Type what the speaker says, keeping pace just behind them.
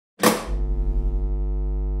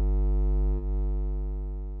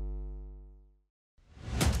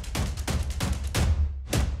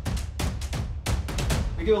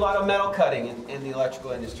We do a lot of metal cutting in the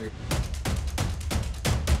electrical industry.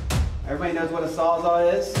 Everybody knows what a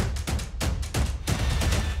sawzall is?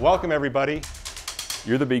 Welcome, everybody.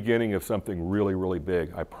 You're the beginning of something really, really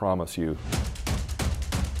big, I promise you.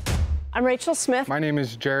 I'm Rachel Smith. My name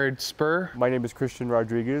is Jared Spur. My name is Christian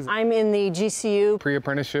Rodriguez. I'm in the GCU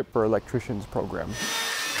Pre-Apprenticeship for Electricians program.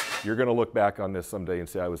 You're going to look back on this someday and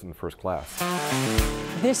say I was in the first class.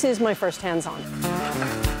 This is my first hands-on.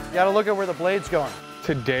 You gotta look at where the blade's going.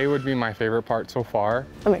 Today would be my favorite part so far.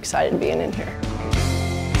 I'm excited being in here.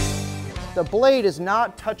 The blade is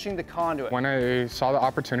not touching the conduit. When I saw the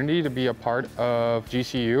opportunity to be a part of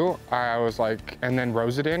GCU, I was like, and then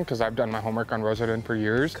Rosendin, because I've done my homework on Rosendin for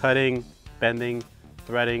years. Cutting, bending,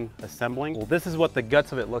 threading, assembling. Well, this is what the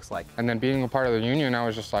guts of it looks like. And then being a part of the union, I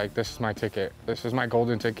was just like, this is my ticket. This is my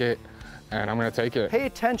golden ticket, and I'm gonna take it. Pay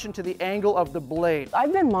attention to the angle of the blade.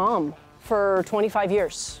 I've been mom for 25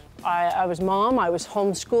 years. I was mom, I was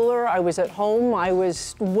homeschooler, I was at home,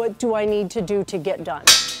 what do I need to do to get done?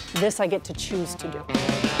 This I get to choose to do.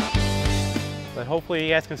 But hopefully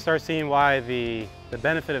you guys can start seeing why the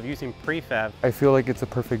benefit of using prefab. I feel like it's a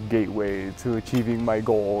perfect gateway to achieving my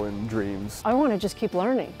goal and dreams. I want to just keep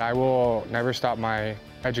learning. I will never stop my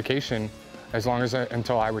education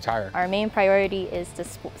until I retire. Our main priority is to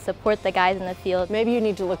support the guys in the field. Maybe you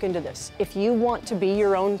need to look into this. If you want to be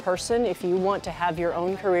your own person, if you want to have your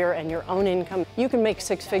own career and your own income, you can make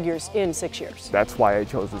 6 figures in 6 years. That's why I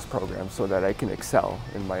chose this program, so that I can excel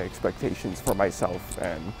in my expectations for myself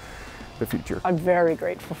and the future. I'm very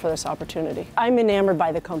grateful for this opportunity. I'm enamored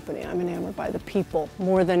by the company. I'm enamored by the people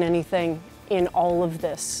more than anything in all of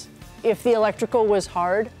this. If the electrical was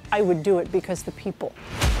hard, I would do it because the people.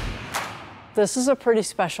 This is a pretty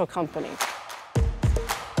special company.